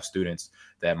we might have students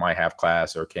that might have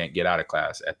class or can't get out of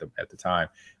class at the time.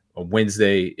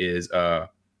 Wednesday is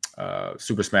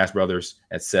Super Smash Brothers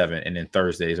at 7, and then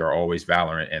Thursdays are always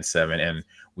Valorant at 7. And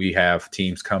we have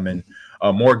teams coming,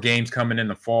 more games coming in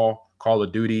the fall, Call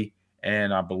of Duty,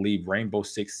 and I believe Rainbow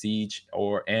Six Siege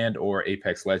or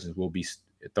Apex Legends will be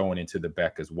thrown into the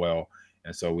back as well.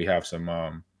 And so we have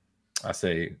some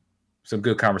some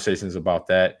good conversations about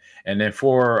that. And then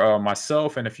for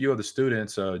myself and a few of the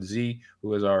students, Z,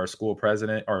 who is our school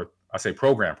president, or I say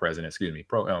program president,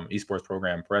 esports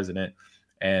program president,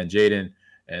 and Jaden,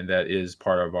 and that is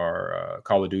part of our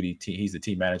Call of Duty team. He's the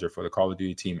team manager for the Call of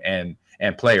Duty team and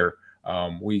player.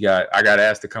 I got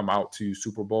asked to come out to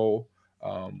Super Bowl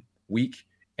week,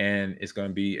 and it's going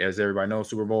to be, as everybody knows,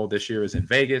 Super Bowl this year is in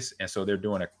Vegas, and so they're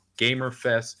doing a Gamer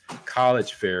Fest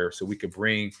college fair, so we could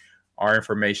bring our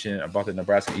information about the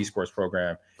Nebraska esports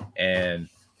program and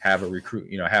have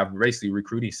have basically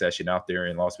recruiting session out there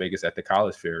in Las Vegas at the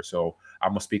college fair. So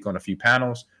I'm gonna speak on a few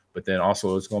panels, but then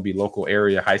also it's gonna be local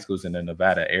area high schools in the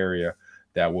Nevada area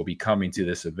that will be coming to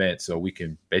this event, so we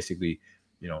can basically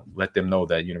let them know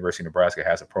that University of Nebraska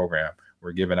has a program.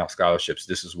 We're giving out scholarships.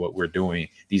 This is what we're doing.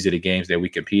 These are the games that we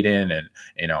compete in,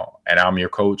 and I'm your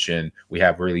coach, and we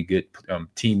have really good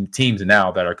teams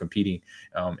now that are competing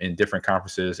in different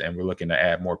conferences, and we're looking to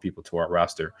add more people to our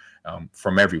roster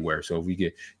from everywhere. So if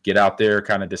we get out there,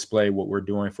 kind of display what we're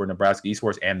doing for Nebraska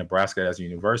esports and Nebraska as a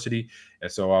university,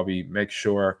 and so I'll be make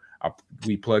sure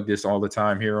we plug this all the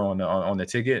time here on the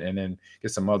ticket, and then get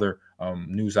some other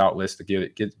news outlets to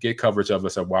get coverage of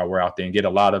us while we're out there, and get a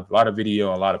lot of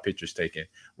video, a lot of pictures taken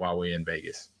while we're in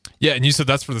Vegas. Yeah, and you said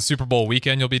that's for the Super Bowl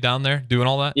weekend. You'll be down there doing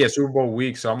all that. Yeah, Super Bowl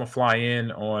week. So I'm gonna fly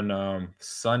in on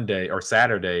Sunday or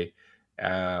Saturday,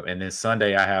 and then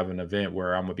Sunday I have an event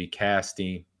where I'm gonna be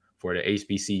casting for the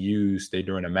HBCUs. They're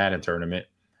doing a Madden tournament,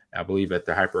 I believe, at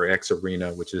the HyperX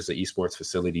Arena, which is the esports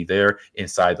facility there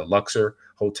inside the Luxor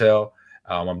Hotel.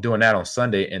 I'm doing that on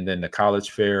Sunday, and then the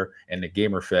College Fair and the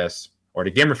Gamer Fest, or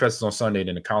the Gamer Fest is on Sunday,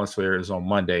 then the College Fair is on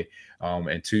Monday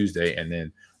and Tuesday, and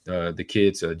then the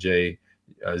kids, Jaden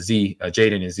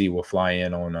and Z will fly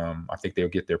in on, I think they'll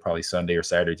get there probably Sunday or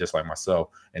Saturday, just like myself,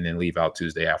 and then leave out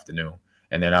Tuesday afternoon.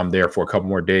 And then I'm there for a couple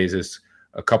more days. There's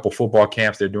a couple football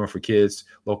camps they're doing for kids,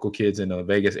 local kids in the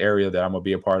Vegas area that I'm going to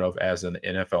be a part of as an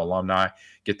NFL alumni.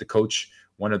 Get to coach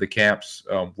one of the camps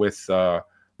with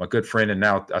my good friend and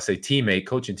now I say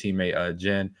coaching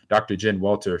teammate, Dr. Jen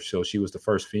Walter. So she was the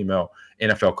first female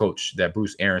NFL coach that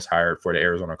Bruce Arians hired for the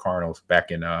Arizona Cardinals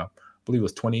back in, I believe it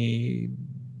was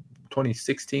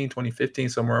 2016, 2015,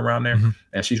 somewhere around there.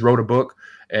 And she's wrote a book,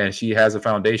 and she has a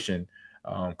foundation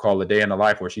called A Day in the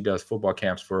Life, where she does football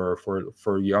camps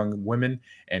for young women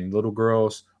and little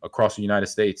girls across the United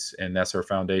States. And that's her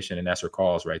foundation, and that's her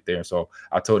cause right there. So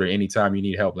I told her, anytime you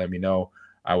need help, let me know.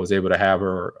 I was able to have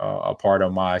her a part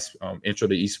of my intro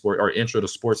to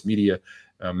sports media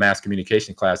mass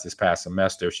communication class this past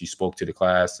semester. She spoke to the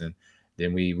class, and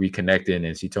then we reconnected,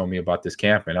 and she told me about this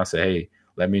camp. And I said, hey,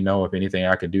 let me know if anything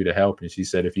I can do to help. And she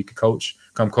said, if you could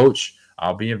come coach,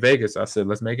 I'll be in Vegas. I said,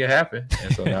 let's make it happen.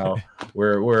 And so now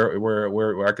we're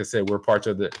like I said, we're part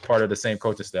of the same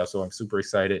coaching staff. So I'm super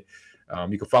excited.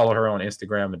 You can follow her on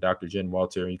Instagram at Dr. Jen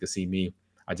Walter. You can see me.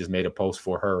 I just made a post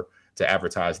for her to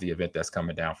advertise the event that's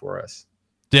coming down for us.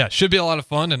 Yeah, should be a lot of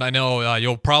fun. And I know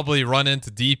you'll probably run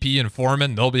into DP and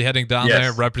Foreman. They'll be heading down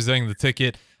there representing the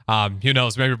ticket. Who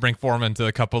knows? Maybe bring Foreman to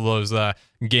a couple of those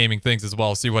gaming things as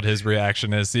well. See what his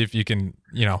reaction is. See if you can,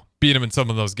 beat him in some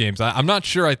of those games. I'm not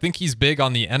sure. I think he's big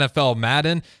on the NFL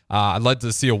Madden. I'd like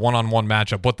to see a one-on-one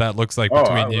matchup. What that looks like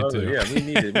between you two. Yeah, we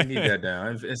need it. We need that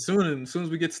down. As soon as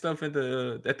we get stuff at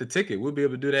the ticket, we'll be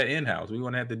able to do that in-house. We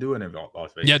won't have to do it in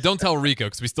Las Vegas. Yeah, don't tell Rico,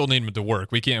 because we still need him to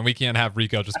work. We can't have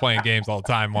Rico just playing games all the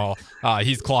time while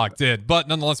he's clocked in. But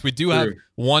nonetheless, we do have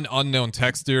one unknown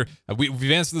texter.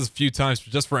 We've answered this a few times,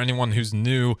 but just for anyone who's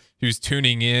new, who's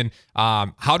tuning in,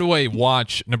 how do I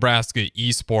watch Nebraska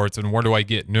esports, and where do I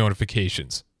get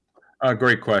notifications?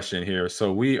 Great question here.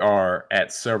 So we are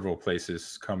at several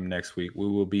places come next week. We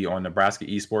will be on Nebraska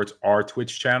Esports, our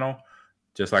Twitch channel.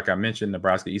 Just like I mentioned,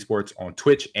 Nebraska Esports on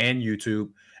Twitch and YouTube,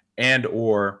 and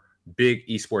or Big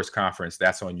Esports Conference.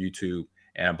 That's on YouTube,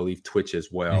 and I believe Twitch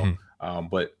as well.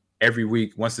 But every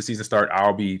week, once the season starts,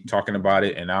 I'll be talking about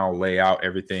it, and I'll lay out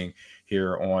everything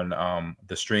here on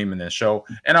the stream and the show.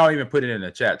 And I'll even put it in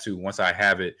the chat too. Once I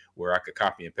have it where I could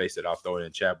copy and paste it, I'll throw it in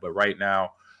the chat. But right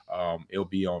now, it'll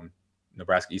be on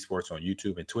Nebraska Esports on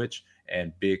YouTube and Twitch,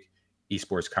 and Big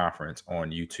Esports Conference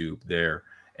on YouTube there.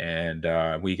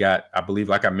 And we got, I believe,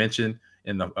 like I mentioned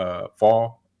in the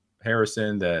fall,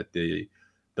 Harrison, that the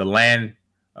LAN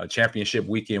championship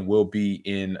weekend will be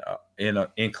in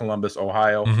Columbus,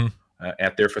 Ohio,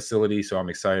 at their facility. So I'm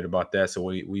excited about that. So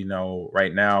we know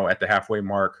right now at the halfway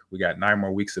mark, we got 9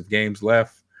 more weeks of games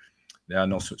left. Now, I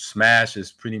know Smash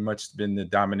has pretty much been the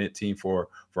dominant team for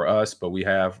us, but we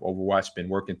have Overwatch been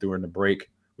working through in the break.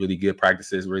 Really good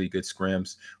practices, really good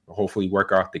scrims. We'll hopefully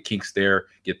work out the kinks there,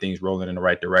 get things rolling in the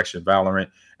right direction. Valorant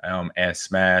and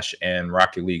Smash and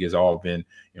Rocket League has all been,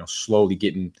 slowly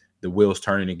getting the wheels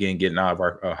turning again, getting out of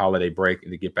our holiday break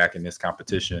and to get back in this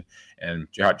competition and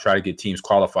try to get teams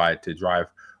qualified to drive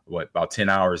about 10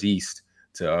 hours east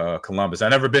to Columbus.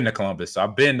 I've never been to Columbus.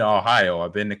 I've been to Ohio.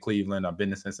 I've been to Cleveland. I've been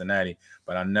to Cincinnati,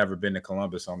 but I've never been to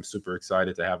Columbus. So I'm super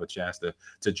excited to have a chance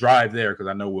to drive there, because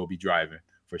I know we'll be driving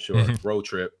for sure. Road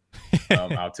trip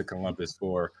out to Columbus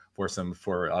for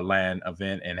a LAN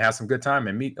event and have some good time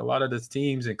and meet a lot of the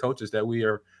teams and coaches that we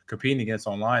are competing against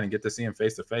online and get to see them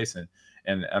face to face.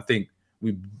 And I think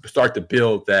we start to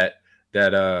build that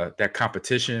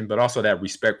competition, but also that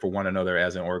respect for one another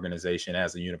as an organization,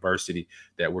 as a university,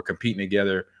 that we're competing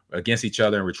together against each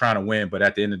other and we're trying to win. But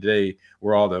at the end of the day,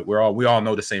 we all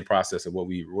know the same process of what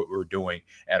we're doing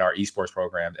at our esports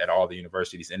programs at all the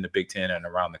universities in the Big Ten and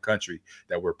around the country,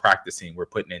 that we're practicing, we're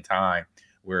putting in time.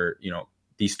 We're,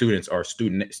 these students are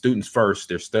students first.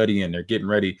 They're studying, they're getting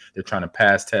ready, they're trying to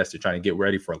pass tests, they're trying to get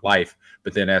ready for life.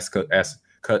 But then as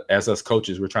us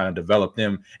coaches, we're trying to develop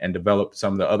them and develop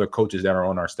some of the other coaches that are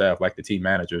on our staff, like the team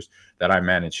managers that I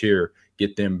manage here,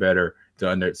 get them better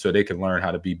so they can learn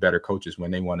how to be better coaches when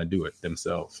they want to do it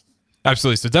themselves.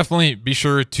 Absolutely. So definitely be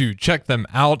sure to check them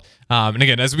out. And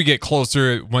again, as we get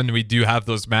closer, when we do have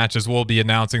those matches, we'll be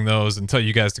announcing those and tell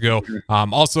you guys to go.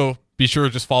 Also, be sure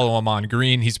to just follow him on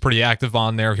Green. He's pretty active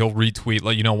on there. He'll retweet,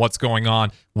 let you know what's going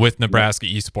on with Nebraska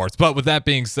esports. But with that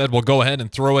being said, we'll go ahead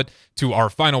and throw it to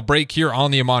our final break here on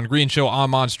the Amon Green Show.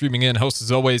 Amon streaming in, host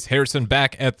as always, Harrison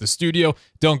back at the studio.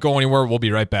 Don't go anywhere. We'll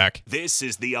be right back. This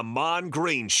is the Amon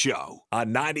Green Show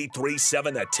on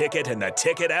 93.7 The Ticket and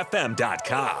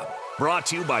theticketfm.com. Brought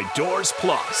to you by Doors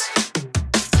Plus.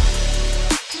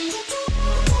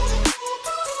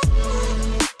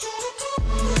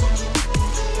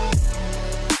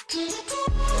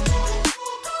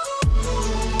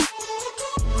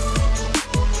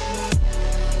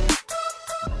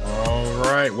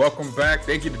 Welcome back.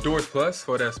 Thank you to Doors Plus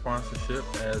for that sponsorship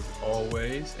as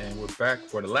always. And we're back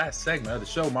for the last segment of the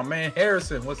show. My man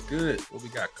Harrison, what's good? What we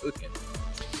got cooking?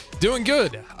 Doing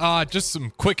good. Just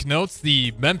some quick notes.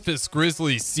 The Memphis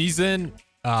Grizzlies season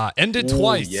ended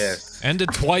twice. Yes. Ended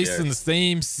twice in the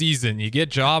same season. You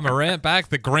get Ja Morant back,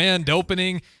 the grand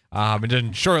opening And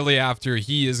then shortly after,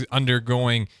 he is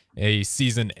undergoing a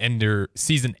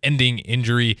season-ending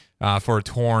injury for a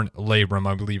torn labrum,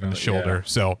 I believe, in the shoulder. Yeah.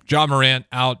 So Ja Morant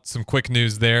out. Some quick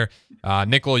news there.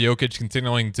 Nikola Jokic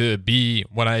continuing to be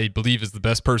what I believe is the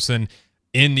best person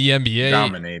in the NBA.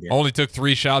 Dominating. Only took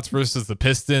 3 shots versus the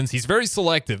Pistons. He's very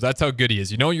selective. That's how good he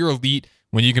is. You know you're elite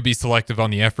when you can be selective on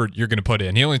the effort you're going to put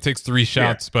in. He only takes 3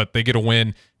 shots, but they get a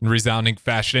win in resounding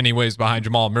fashion anyways behind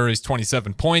Jamal Murray's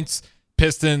 27 points.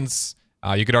 Pistons,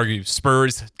 you could argue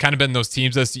Spurs, kind of been those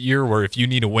teams this year where if you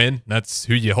need a win, that's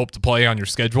who you hope to play on your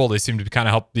schedule. They seem to kind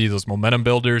of help be those momentum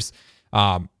builders.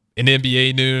 In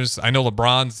NBA news, I know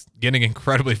LeBron's getting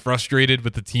incredibly frustrated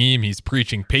with the team. He's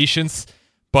preaching patience.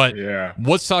 But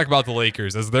let's talk about the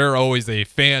Lakers, as they're always a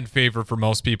fan favorite for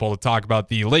most people to talk about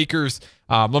the Lakers.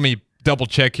 Let me double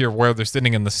check here where they're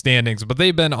sitting in the standings, but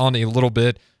they've been on a little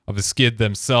bit of a skid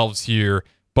themselves here.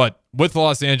 But with the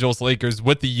Los Angeles Lakers,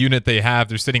 with the unit they have,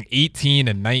 they're sitting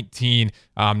 18-19,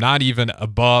 not even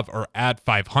above or at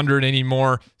 500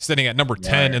 anymore, sitting at number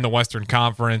 10 in the Western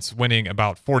Conference, winning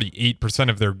about 48%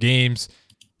 of their games,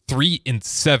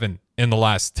 3-7 in the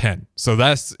last 10. So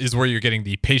that is where you're getting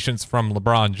the patience from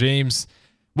LeBron James.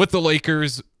 With the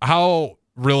Lakers, how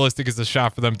realistic is the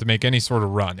shot for them to make any sort of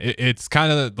run? It's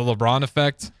kind of the LeBron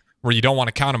effect where you don't want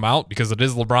to count him out because it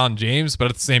is LeBron James, but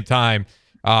at the same time,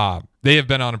 they have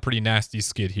been on a pretty nasty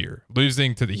skid here.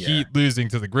 Losing to the Heat, losing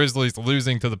to the Grizzlies,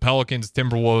 losing to the Pelicans,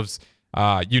 Timberwolves,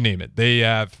 you name it. They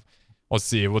have,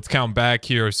 let's count back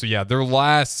here. So, their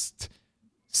last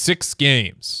 6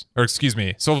 games, or excuse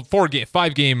me, so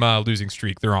 5-game losing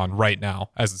streak they're on right now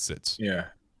as it sits.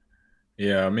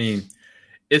 Yeah, I mean,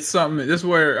 it's something, this is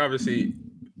where obviously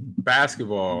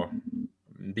basketball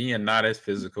being not as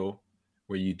physical,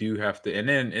 where you do have to, and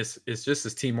then it's just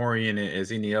as team oriented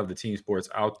as any other team sports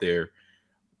out there.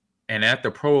 And at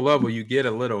the pro level, you get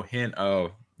a little hint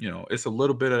of, it's a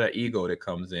little bit of that ego that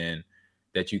comes in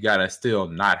that you got to still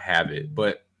not have it.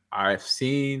 But I've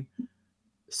seen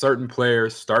certain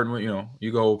players starting with,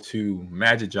 you go to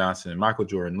Magic Johnson, Michael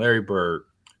Jordan, Larry Bird,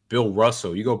 Bill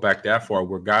Russell, you go back that far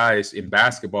where guys in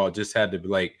basketball just had to be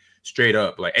like straight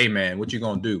up like, hey man, what you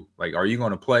going to do? Like, are you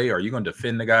going to play? Are you going to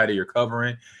defend the guy that you're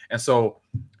covering? And so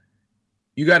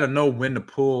you got to know when to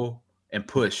pull and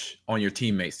push on your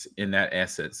teammates in that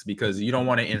essence, because you don't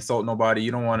want to insult nobody.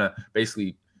 You don't want to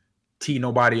basically tee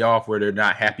nobody off where they're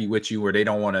not happy with you, or they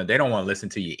don't want to listen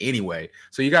to you anyway.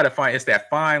 So you got to find, it's that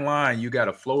fine line you got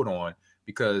to float on,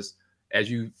 because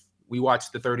we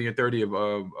watched the 30 and 30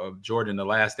 of Jordan, The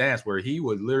Last Dance, where he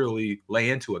would literally lay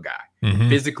into a guy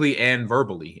physically and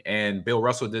verbally. And Bill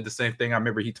Russell did the same thing. I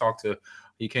remember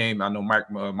I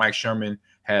know Mike Sherman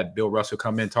had Bill Russell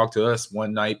come in, talk to us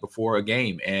one night before a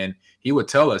game. And he would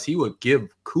tell us, he would give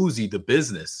Cousy the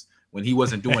business when he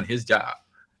wasn't doing his job.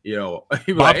 He'd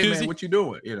be like, hey man, what you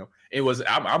doing? It was,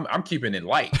 I'm keeping it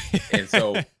light. And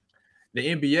so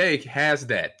the NBA has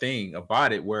that thing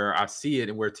about it where I see it,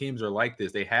 and where teams are like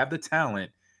this. They have the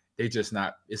talent, it's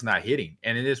not hitting.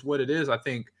 And it is what it is. I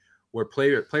think where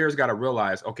players got to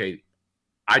realize, okay,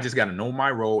 I just got to know my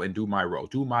role and do my role,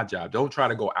 do my job. Don't try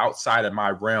to go outside of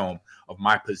my realm of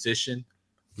my position.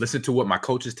 Listen to what my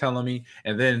coach is telling me,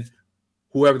 and then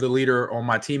whoever the leader on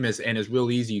my team is, and it's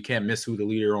real easy. You can't miss who the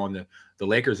leader on the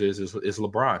Lakers is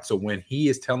LeBron. So when he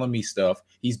is telling me stuff,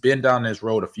 he's been down this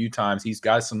road a few times. He's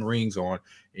got some rings on,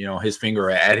 his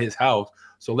finger at his house.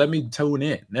 So let me tune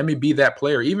in. Let me be that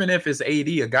player, even if it's AD,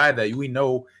 a guy that we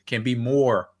know can be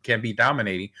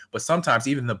dominating. But sometimes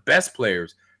even the best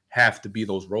players have to be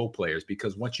those role players,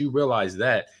 because once you realize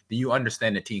that, then you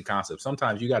understand the team concept.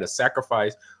 Sometimes you got to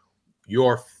sacrifice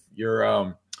your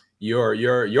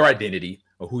identity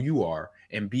of who you are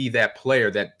and be that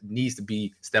player that needs to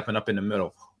be stepping up in the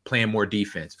middle, playing more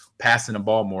defense, passing the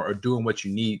ball more, or doing what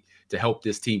you need to help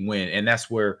this team win. And that's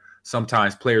where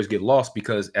sometimes players get lost,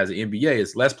 because as an NBA,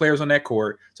 it's less players on that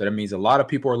court. So that means a lot of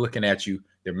people are looking at you.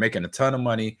 They're making a ton of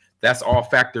money. That's all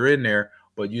factor in there.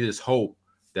 But you just hope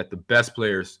that the best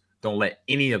players don't let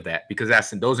any of that, because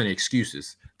those are the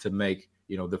excuses to make,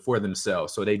 for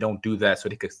themselves. So they don't do that, so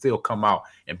they could still come out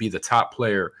and be the top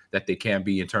player that they can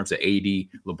be in terms of AD,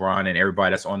 LeBron, and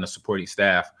everybody that's on the supporting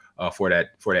staff for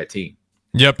that team.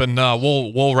 Yep, and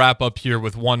we'll wrap up here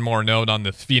with one more note on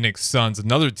the Phoenix Suns,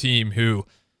 another team who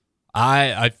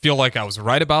I feel like I was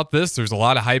right about this. There's a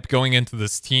lot of hype going into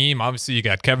this team. Obviously, you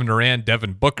got Kevin Durant,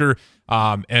 Devin Booker,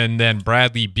 and then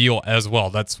Bradley Beal as well.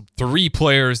 That's 3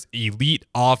 players, elite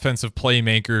offensive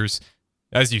playmakers.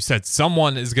 As you said,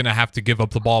 someone is going to have to give up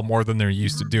the ball more than they're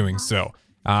used to doing so.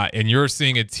 And you're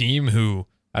seeing a team who,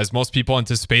 as most people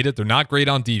anticipated, they're not great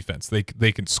on defense. They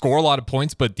can score a lot of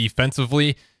points, but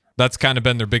defensively, That's kind of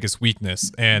been their biggest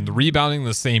weakness. And rebounding,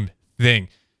 the same thing.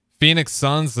 Phoenix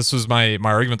Suns, this was my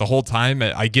argument the whole time.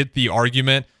 I get the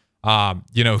argument,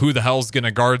 who the hell's going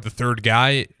to guard the third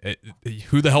guy?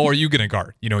 Who the hell are you going to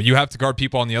guard? You have to guard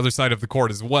people on the other side of the court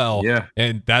as well. Yeah.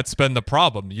 And that's been the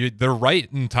problem. They're right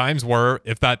in times where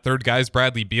if that third guy is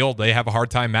Bradley Beal, they have a hard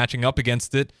time matching up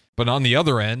against it. But on the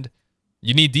other end,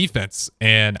 you need defense.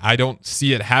 And I don't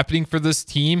see it happening for this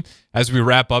team as we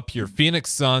wrap up here.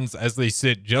 Phoenix Suns, as they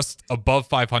sit just above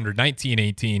 500,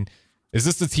 19-18. Is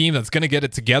this the team that's going to get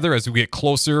it together as we get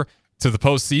closer to the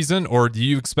postseason, or do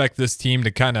you expect this team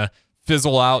to kind of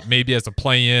fizzle out maybe as a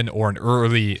play-in or an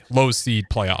early low seed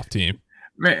playoff team?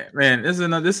 Man,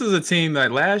 this is a team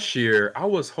that last year I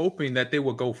was hoping that they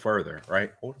would go further,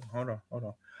 right? Hold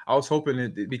on. I was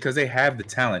hoping because they have the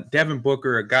talent. Devin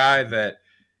Booker, a guy that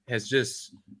has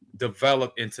just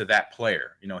developed into that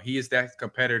player. He is that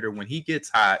competitor. When he gets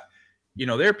hot,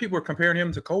 there are people comparing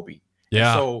him to Kobe.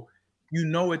 Yeah. And so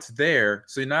it's there.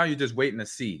 So now you're just waiting to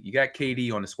see. You got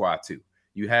KD on the squad too.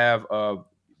 You have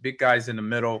big guys in the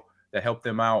middle that help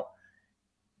them out.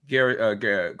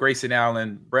 Grayson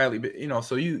Allen, Bradley.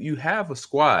 So you have a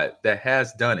squad that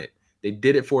has done it. They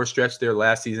did it for a stretch there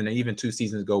last season, and even 2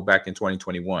 seasons ago back in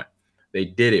 2021. They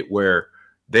did it where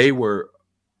they were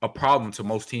a problem to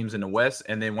most teams in the West,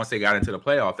 and then once they got into the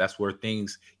playoff, that's where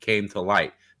things came to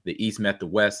light. The East met the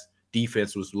West.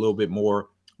 Defense was a little bit more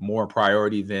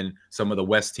priority than some of the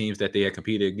West teams that they had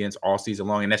competed against all season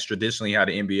long. And that's traditionally how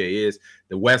the NBA is.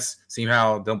 The West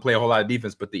don't play a whole lot of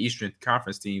defense, but the Eastern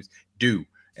Conference teams do.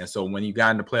 And so when you got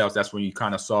in the playoffs, that's when you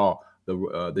kind of saw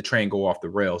the train go off the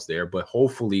rails there. But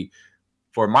hopefully,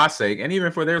 for my sake, and even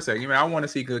for their sake, I want to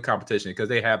see good competition because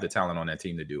they have the talent on that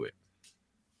team to do it.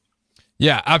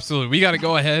 Yeah, absolutely. We got to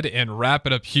go ahead and wrap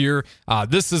it up here.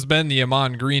 This has been the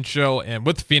Amon Green Show, and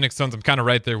with the Phoenix Suns, I'm kind of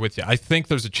right there with you. I think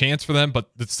there's a chance for them, but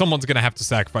someone's going to have to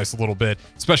sacrifice a little bit,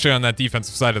 especially on that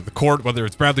defensive side of the court, whether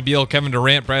it's Bradley Beal, Kevin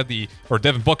Durant, or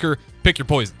Devin Booker. Pick your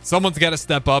poison. Someone's got to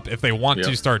step up if they want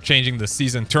to start changing the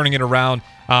season, turning it around,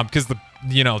 because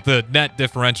the net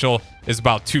differential is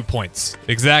about 2 points,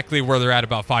 exactly where they're at,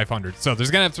 about 500. So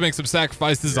there's going to have to make some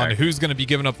sacrifices on who's going to be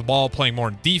giving up the ball, playing more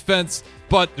in defense,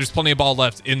 but there's plenty of ball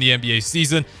left in the NBA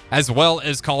season, as well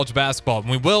as college basketball. And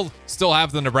we will still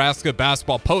have the Nebraska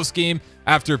basketball postgame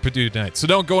after Purdue tonight. So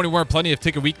don't go anywhere. Plenty of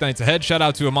ticket weeknights ahead. Shout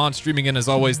out to Amon streaming in, as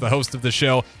always, the host of the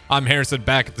show. I'm Harrison,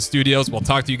 back at the studios. We'll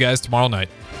talk to you guys tomorrow night.